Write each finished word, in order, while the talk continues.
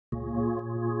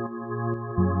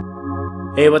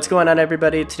Hey, what's going on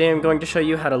everybody? Today I'm going to show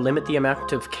you how to limit the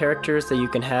amount of characters that you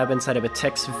can have inside of a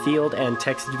text field and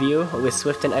text view with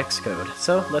Swift and Xcode.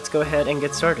 So let's go ahead and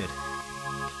get started.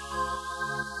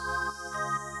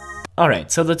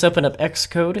 Alright, so let's open up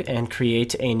Xcode and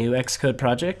create a new Xcode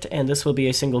project, and this will be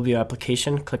a single view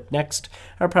application. Click Next.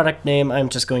 Our product name, I'm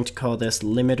just going to call this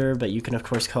Limiter, but you can of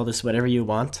course call this whatever you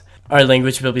want. Our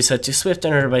language will be set to Swift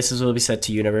and our devices will be set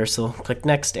to Universal. Click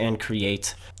Next and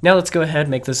Create. Now let's go ahead,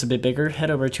 make this a bit bigger, head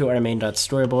over to our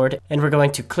main.storyboard, and we're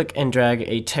going to click and drag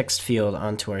a text field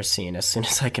onto our scene as soon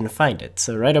as I can find it.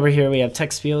 So right over here we have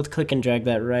text field, click and drag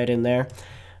that right in there.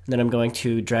 And then I'm going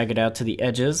to drag it out to the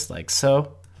edges like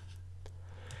so.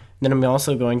 Then I'm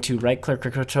also going to right click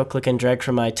or control click and drag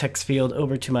from my text field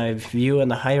over to my view and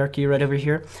the hierarchy right over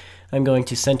here. I'm going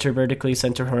to center vertically,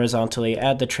 center horizontally,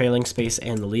 add the trailing space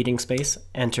and the leading space,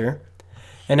 enter.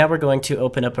 And now we're going to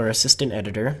open up our assistant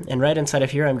editor, and right inside of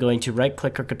here I'm going to right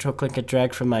click or control click and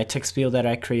drag from my text field that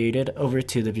I created over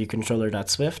to the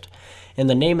viewcontroller.swift. And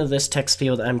the name of this text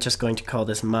field, I'm just going to call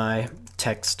this my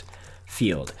text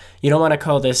field. You don't want to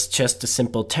call this just a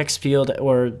simple text field,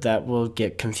 or that will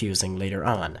get confusing later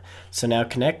on. So now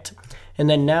connect, and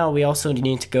then now we also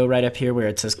need to go right up here where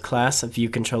it says class view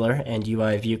controller and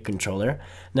UI view controller. And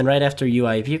then right after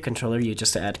UI view controller you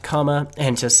just add comma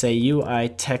and just say UI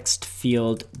text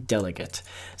field delegate.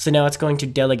 So now it's going to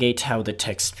delegate how the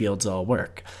text fields all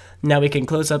work. Now we can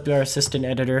close up our assistant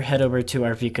editor, head over to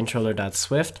our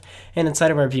viewcontroller.swift, and inside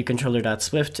of our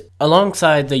viewcontroller.swift,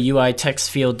 alongside the UI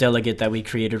text field delegate that we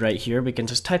created right here, we can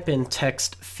just type in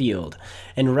text field.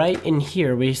 And right in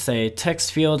here we say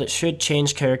text field should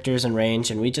change characters and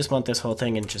range, and we just want this whole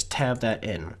thing and just tab that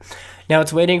in. Now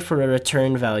it's waiting for a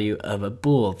return value of a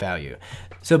bool value.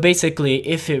 So basically,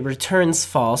 if it returns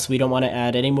false, we don't want to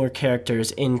add any more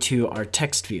characters into our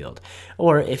text field.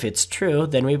 Or if it's true,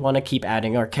 then we want to keep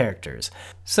adding our characters.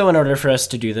 So in order for us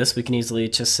to do this, we can easily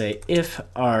just say if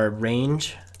our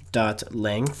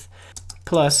range.length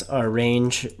plus our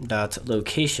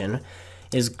range.location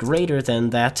is greater than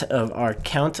that of our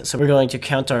count. So we're going to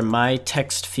count our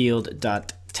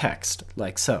myTextField.text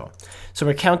like so. So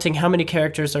we're counting how many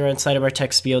characters are inside of our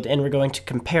text field, and we're going to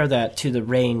compare that to the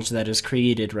range that is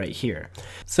created right here.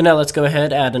 So now let's go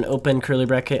ahead, add an open curly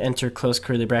bracket, enter close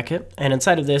curly bracket, and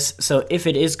inside of this, so if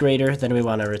it is greater, then we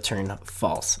want to return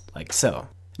false, like so.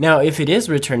 Now if it is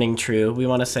returning true, we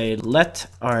want to say let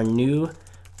our new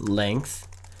length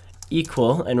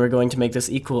equal, and we're going to make this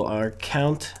equal our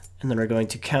count, and then we're going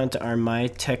to count our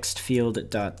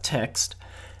myTextField.text,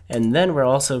 and then we're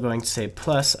also going to say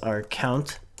plus our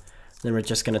count. Then we're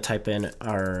just going to type in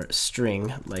our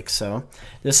string like so.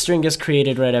 This string is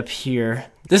created right up here.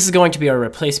 This is going to be our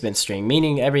replacement string,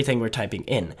 meaning everything we're typing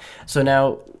in. So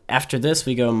now after this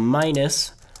we go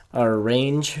minus our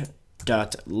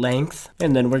range.length,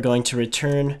 and then we're going to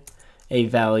return a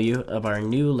value of our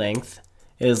new length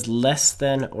is less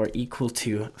than or equal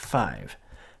to 5.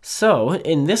 So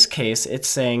in this case, it's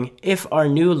saying if our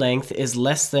new length is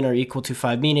less than or equal to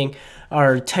 5, meaning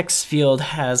our text field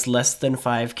has less than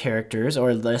 5 characters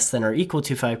or less than or equal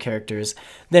to 5 characters,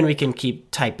 then we can keep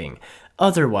typing.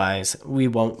 Otherwise, we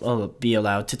won't be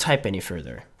allowed to type any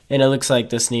further. And it looks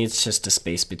like this needs just a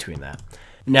space between that.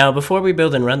 Now, before we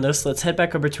build and run this, let's head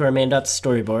back over to our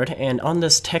main.storyboard, and on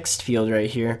this text field right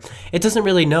here, it doesn't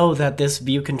really know that this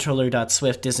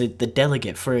viewcontroller.swift isn't the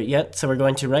delegate for it yet, so we're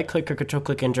going to right click or control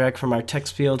click and drag from our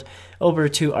text field over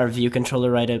to our view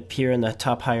controller right up here in the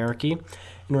top hierarchy,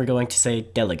 and we're going to say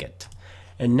delegate.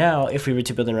 And now, if we were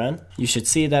to build and run, you should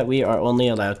see that we are only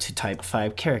allowed to type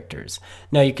 5 characters.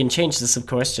 Now you can change this, of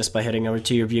course, just by heading over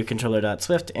to your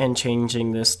viewcontroller.swift and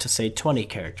changing this to say 20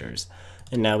 characters.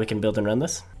 And now we can build and run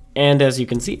this. And as you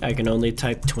can see, I can only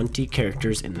type 20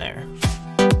 characters in there.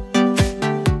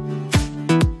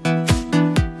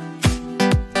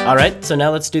 Alright, so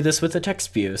now let's do this with the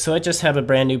text view. So I just have a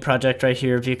brand new project right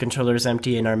here. View controller is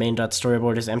empty and our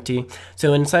main.storyboard is empty.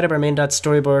 So inside of our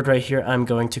main.storyboard right here, I'm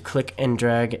going to click and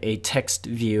drag a text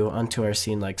view onto our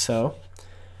scene like so.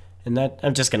 And that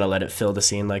I'm just gonna let it fill the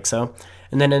scene like so.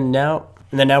 And then now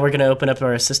we're going to open up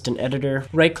our assistant editor,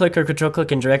 right click or control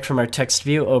click and drag from our text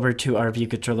view over to our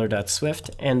viewcontroller.swift,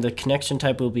 and the connection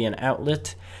type will be an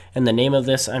outlet, and the name of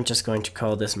this, I'm just going to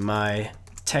call this my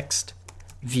text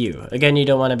view. Again, you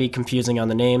don't want to be confusing on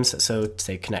the names, so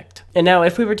say connect. And now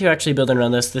if we were to actually build and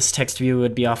run this text view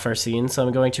would be off our scene, so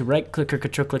I'm going to right click or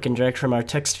control click and drag from our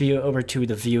text view over to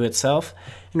the view itself,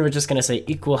 and we're just going to say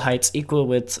equal heights, equal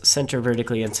widths, center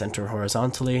vertically and center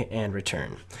horizontally, and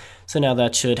return. So now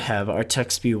that should have our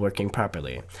text view working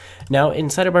properly. Now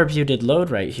inside of our view did load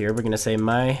right here, we're going to say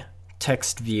my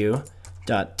text view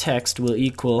dot text will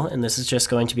equal, and this is just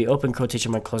going to be open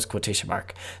quotation mark, close quotation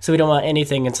mark. So we don't want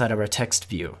anything inside of our text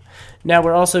view. Now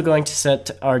we're also going to set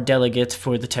our delegate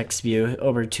for the text view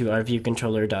over to our view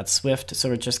controller dot Swift. So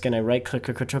we're just going to right click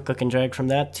or control click and drag from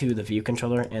that to the view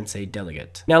controller and say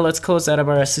delegate. Now let's close out of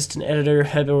our assistant editor,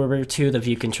 head over to the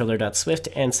view controller dot Swift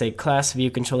and say class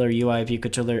view controller UI view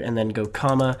controller, and then go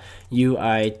comma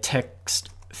UI text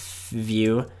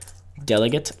view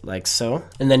delegate, like so.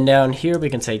 And then down here we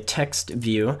can say text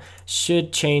view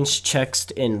should change text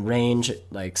in range,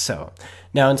 like so.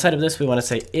 Now inside of this we want to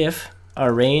say if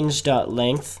our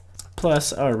range.length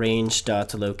plus our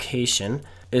range.location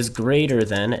is greater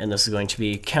than, and this is going to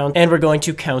be count, and we're going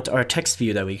to count our text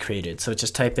view that we created. So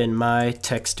just type in my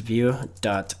text view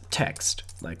dot text,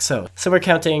 like so. So we're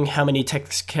counting how many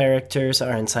text characters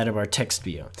are inside of our text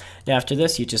view. Now after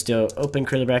this, you just do open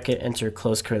curly bracket, enter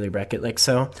close curly bracket, like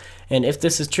so. And if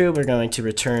this is true, we're going to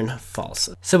return false.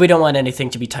 So we don't want anything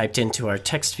to be typed into our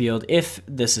text field if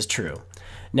this is true.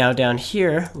 Now down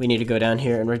here, we need to go down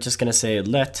here and we're just going to say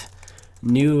let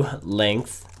new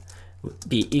length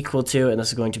be equal to, and this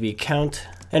is going to be count,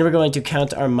 and we're going to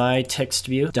count our my text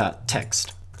view dot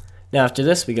text. Now after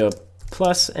this we go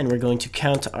plus, and we're going to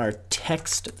count our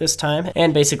text this time,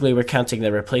 and basically we're counting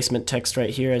the replacement text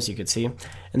right here, as you can see,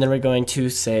 and then we're going to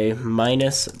say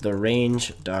minus the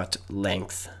range dot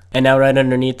length. And now right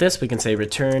underneath this we can say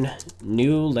return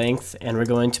new length, and we're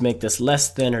going to make this less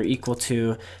than or equal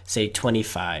to, say,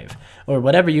 25 or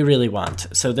whatever you really want.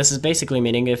 So this is basically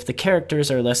meaning if the characters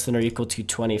are less than or equal to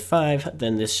 25,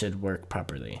 then this should work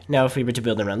properly. Now if we were to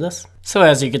build and run this, so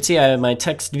as you can see I have my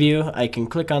text view. I can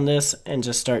click on this and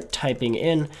just start typing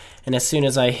in, and as soon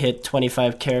as I hit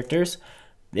 25 characters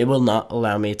it will not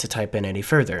allow me to type in any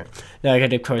further. Now I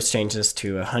could of course change this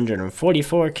to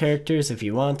 144 characters if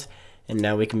you want. And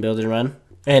now we can build and run.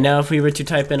 And now if we were to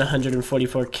type in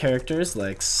 144 characters,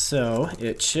 like so,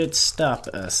 it should stop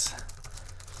us.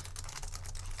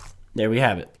 There we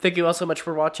have it. Thank you all so much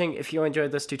for watching. If you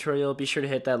enjoyed this tutorial, be sure to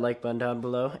hit that like button down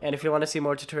below. And if you want to see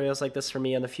more tutorials like this from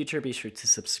me in the future, be sure to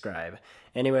subscribe.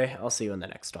 Anyway, I'll see you in the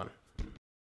next one.